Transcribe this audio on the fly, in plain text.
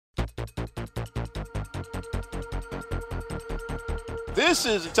This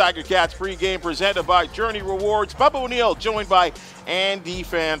is the Tiger-Cats pregame presented by Journey Rewards. Bubba O'Neill joined by Andy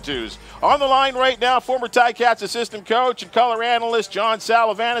Fantuz. On the line right now, former Ticats assistant coach and color analyst John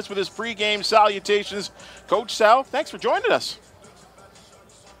Salavanis with his pregame salutations. Coach Sal, thanks for joining us.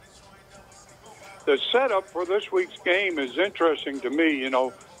 The setup for this week's game is interesting to me. You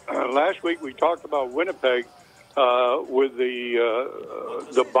know, last week we talked about Winnipeg with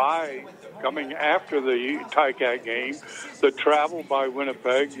the bye coming after the Ticat game, the travel by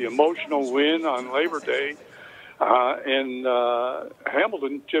Winnipeg, the emotional win on Labor Day, and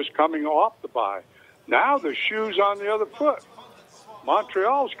Hamilton just coming off the bye. Now the shoe's on the other foot.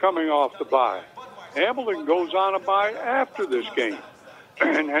 Montreal's coming off the bye. Hamilton goes on a bye after this game,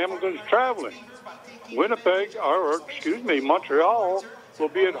 and Hamilton's traveling. Montreal will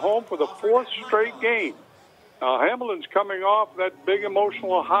be at home for the fourth straight game. Hamilton's coming off that big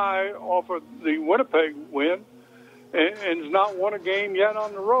emotional high off of the Winnipeg win and has not won a game yet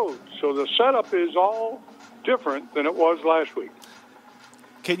on the road. So the setup is all different than it was last week.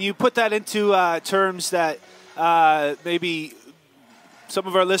 Can you put that into terms that maybe some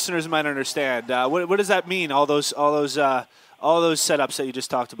of our listeners might understand? What does that mean, all those setups that you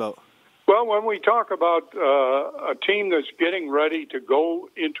just talked about? Well, when we talk about a team that's getting ready to go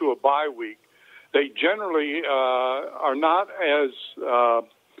into a bye week, they generally are not as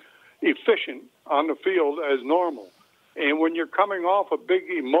efficient on the field as normal. And when you're coming off a big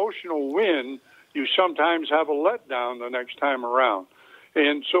emotional win, you sometimes have a letdown the next time around.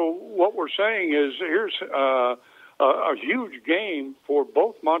 And so what we're saying is here's a huge game for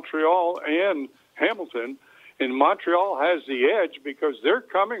both Montreal and Hamilton. And Montreal has the edge because they're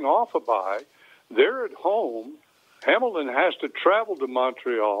coming off a bye. They're at home. Hamilton has to travel to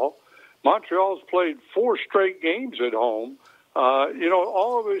Montreal. Montreal's played 4 straight games at home.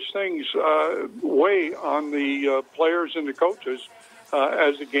 All of these things weigh on the players and the coaches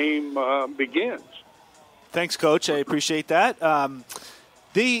as the game begins. Thanks, Coach. I appreciate that.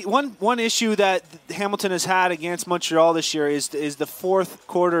 The one issue that Hamilton has had against Montreal this year is the fourth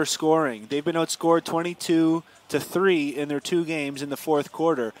quarter scoring. They've been outscored 22-3 in their 2 games in the fourth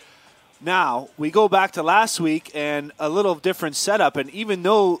quarter. Now, we go back to last week and a little different setup, and even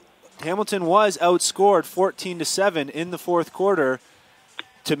though Hamilton was outscored 14-7 in the fourth quarter,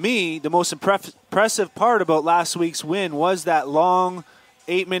 to me, the most impressive part about last week's win was that long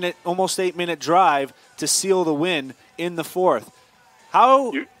almost 8-minute drive to seal the win in the fourth.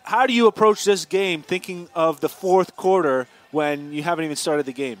 How do you approach this game thinking of the fourth quarter when you haven't even started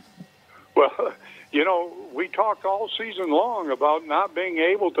the game? Well, we talked all season long about not being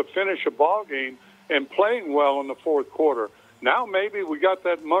able to finish a ball game and playing well in the fourth quarter. Now maybe we got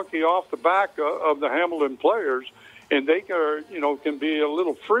that monkey off the back of the Hamilton players, and they can be a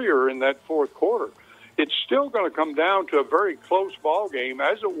little freer in that fourth quarter. It's still going to come down to a very close ball game,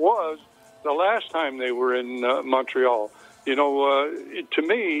 as it was the last time they were in Montreal. To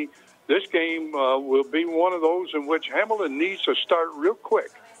me, this game will be one of those in which Hamilton needs to start real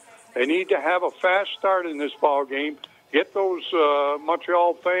quick. They need to have a fast start in this ball game, get those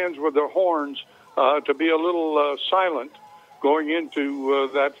Montreal fans with their horns to be a little silent going into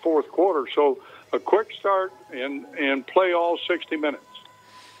that fourth quarter. So a quick start and play all 60 minutes.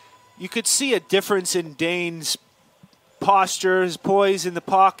 You could see a difference in Dane's posture, his poise in the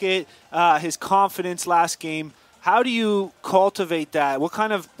pocket, his confidence last game. How do you cultivate that? What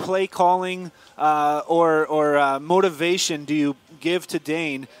kind of play calling or motivation do you give to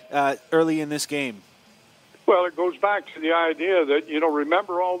Dane early in this game? Well, it goes back to the idea that,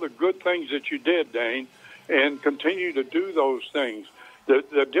 remember all the good things that you did, Dane, and continue to do those things.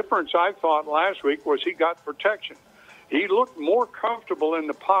 The difference I thought last week was he got protection. He looked more comfortable in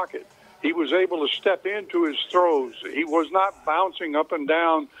the pocket. He was able to step into his throws. He was not bouncing up and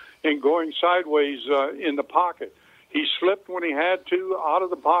down and going sideways in the pocket. He slipped when he had to out of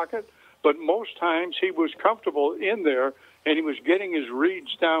the pocket, but most times he was comfortable in there, and he was getting his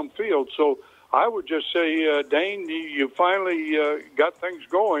reads downfield. So I would just say, Dane, you finally got things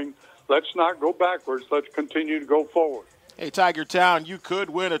going. Let's not go backwards. Let's continue to go forward. Hey, Tiger Town, you could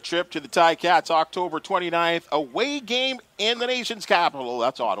win a trip to the Ticats October 29th, away game in the nation's capital.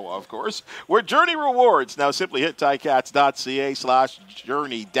 That's Ottawa, of course. We're Journey Rewards. Now simply hit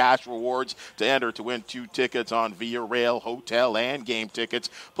ticats.ca/journey-rewards to enter to win 2 tickets on Via Rail, hotel, and game tickets,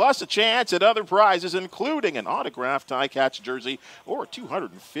 plus a chance at other prizes, including an autographed Ticats jersey or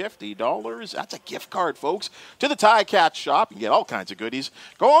 $250. That's a gift card, folks, to the Ticats shop. You can get all kinds of goodies.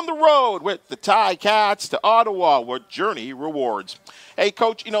 Go on the road with the Ticats to Ottawa, where Journey Journey Rewards. Hey,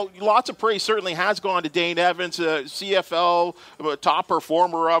 Coach, lots of praise certainly has gone to Dane Evans, CFL top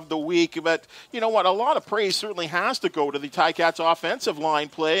performer of the week. But you know what? A lot of praise certainly has to go to the Ticats offensive line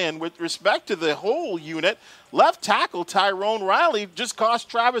play. And with respect to the whole unit, left tackle Tyrone Riley just cost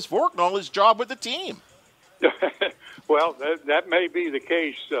Travis Forknall his job with the team. Well, that may be the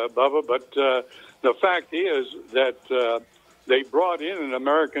case, Bubba, but the fact is that they brought in an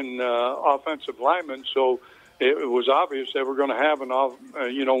American offensive lineman, so it was obvious they were going to have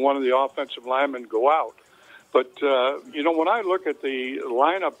one of the offensive linemen go out. But, when I look at the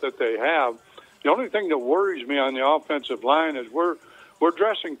lineup that they have, the only thing that worries me on the offensive line is we're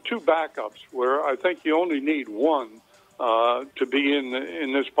dressing two backups where I think you only need one to be in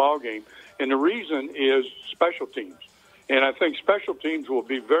this ballgame. And the reason is special teams. And I think special teams will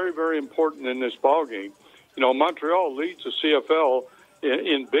be very, very important in this ballgame. Montreal leads the CFL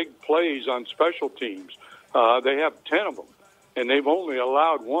in big plays on special teams. They have 10 of them, and they've only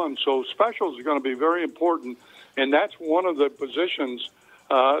allowed one. So specials are going to be very important, and that's one of the positions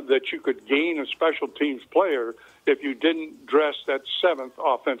that you could gain a special teams player if you didn't dress that seventh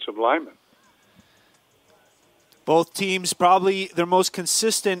offensive lineman. Both teams, probably their most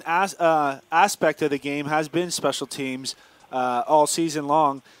consistent aspect of the game has been special teams all season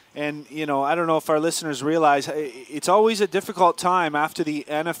long. And, I don't know if our listeners realize it's always a difficult time after the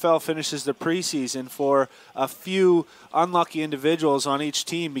NFL finishes the preseason for a few unlucky individuals on each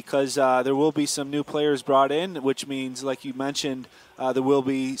team because there will be some new players brought in, which means, like you mentioned, there will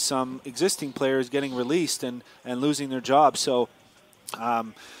be some existing players getting released and losing their jobs. So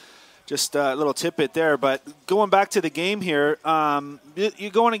just a little tidbit there. But going back to the game here,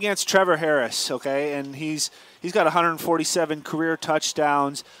 you're going against Trevor Harris, okay? And he's got 147 career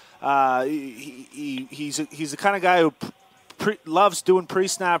touchdowns. He's the kind of guy who loves doing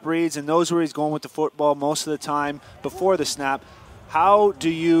pre-snap reads and knows where he's going with the football most of the time before the snap. How do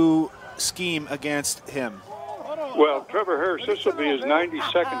you scheme against him? Well, Trevor Harris, this will be his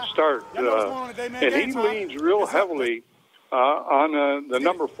 92nd start, and he leans real heavily on the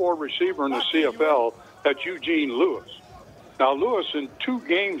number 4 receiver in the CFL, that's Eugene Lewis. Now, Lewis in 2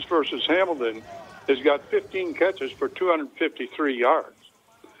 games versus Hamilton has got 15 catches for 253 yards.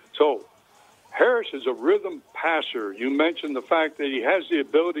 So Harris is a rhythm passer. You mentioned the fact that he has the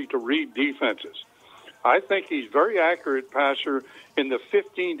ability to read defenses. I think he's very accurate passer in the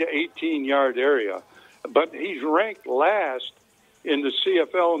 15 to 18-yard area, but he's ranked last in the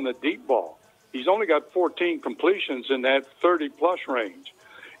CFL in the deep ball. He's only got 14 completions in that 30-plus range,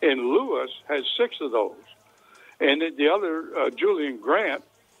 and Lewis has 6 of those. And the other, Julian Grant,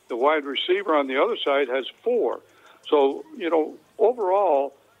 the wide receiver on the other side, has 4. So,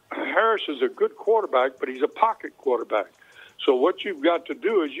 overall, Harris is a good quarterback, but he's a pocket quarterback. So what you've got to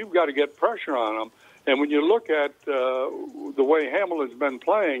do is you've got to get pressure on him. And when you look at the way Hamilton's been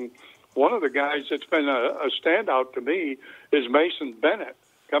playing, one of the guys that's been a standout to me is Mason Bennett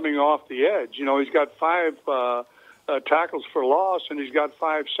coming off the edge. He's got 5 tackles for loss, and he's got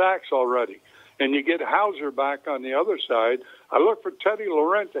 5 sacks already. And you get Hauser back on the other side. I look for Teddy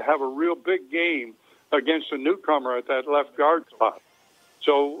Laurent to have a real big game against a newcomer at that left guard spot.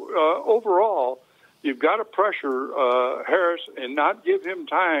 So overall, you've got to pressure Harris and not give him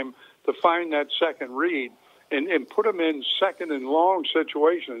time to find that second read and put him in second and long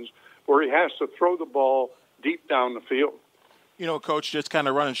situations where he has to throw the ball deep down the field. Coach, just kind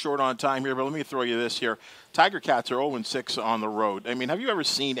of running short on time here, but let me throw you this here. Tiger-Cats are 0-6 on the road. I mean, have you ever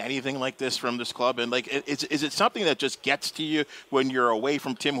seen anything like this from this club? And, is it something that just gets to you when you're away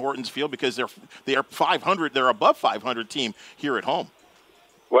from Tim Hortons Field? Because they are 500, they're above 500 team here at home.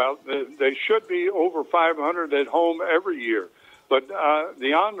 Well, they should be over 500 at home every year. But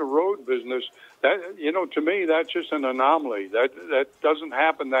the on-the-road business, that to me, that's just an anomaly. That doesn't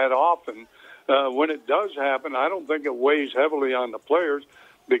happen that often. When it does happen, I don't think it weighs heavily on the players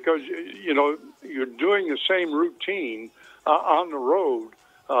because, you're doing the same routine on the road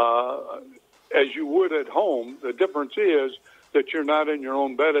as you would at home. The difference is that you're not in your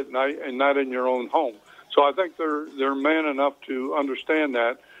own bed at night and not in your own home. So I think they're man enough to understand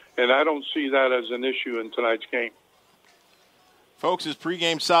that, and I don't see that as an issue in tonight's game. Folks, his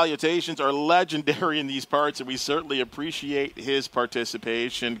pregame salutations are legendary in these parts, and we certainly appreciate his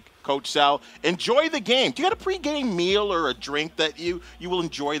participation. Coach Sal, enjoy the game. Do you got a pregame meal or a drink that you will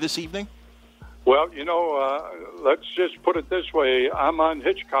enjoy this evening? Well, let's just put it this way. I'm on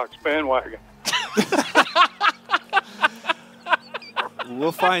Hitchcock's bandwagon.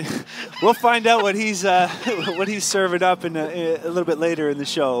 We'll find out what he's serving up in a little bit later in the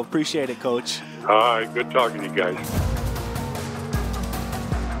show. Appreciate it, Coach. All right, good talking to you guys.